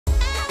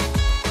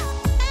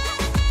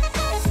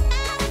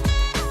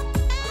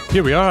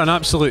Here we are, an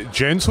absolute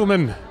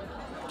gentleman.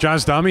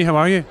 Jaz Dhami, how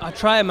are you? I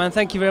try, man.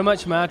 Thank you very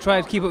much, man. I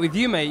try to keep up with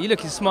you, mate. You're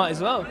looking smart as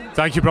well.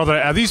 Thank you,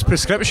 brother. Are these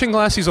prescription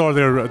glasses or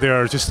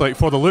they're just like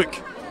for the look?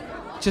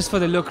 Just for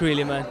the look,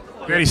 really, man.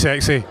 Very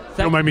sexy.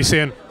 Don't mind me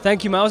saying.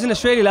 Thank you, man. I was in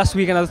Australia last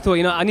week and I thought,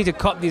 I need to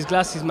cop these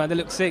glasses, man. They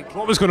look sick.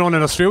 What was going on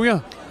in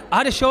Australia? I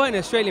had a show in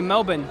Australia, in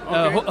Melbourne.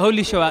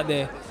 Holy show out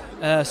there.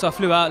 So I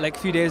flew out like a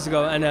few days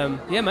ago and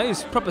yeah, man, it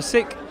was proper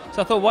sick.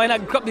 So I thought, why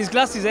not crop these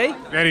glasses, eh?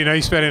 Very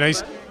nice, very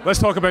nice. Let's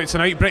talk about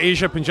tonight,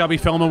 BritAsia Punjabi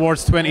Film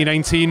Awards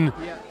 2019.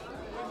 Yeah.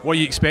 What are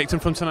you expecting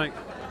from tonight?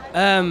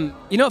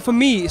 For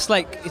me,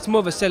 it's more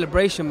of a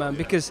celebration, man,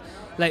 because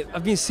like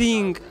I've been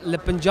seeing the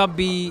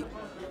Punjabi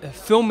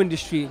film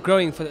industry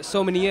growing for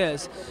so many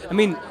years. I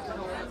mean,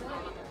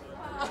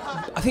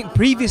 I think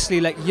previously,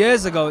 like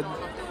years ago,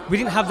 we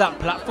didn't have that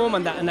platform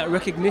and that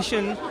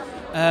recognition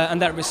and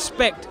that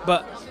respect.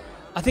 But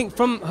I think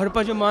from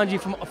Harbhajan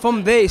Manji,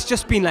 from there, it's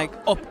just been like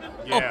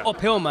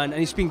uphill, man,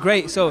 and it's been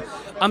great. So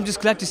I'm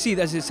just glad to see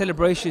that as a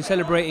celebration,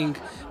 celebrating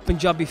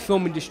Punjabi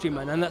film industry,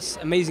 man, and that's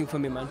amazing for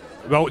me, man.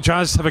 Well,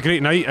 Jaz, have a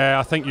great night.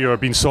 I think you're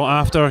being sought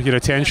after, your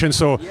attention,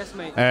 so yes,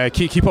 mate.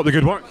 Keep up the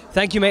good work.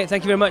 Thank you, mate.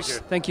 Thank you very much.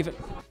 Thank you.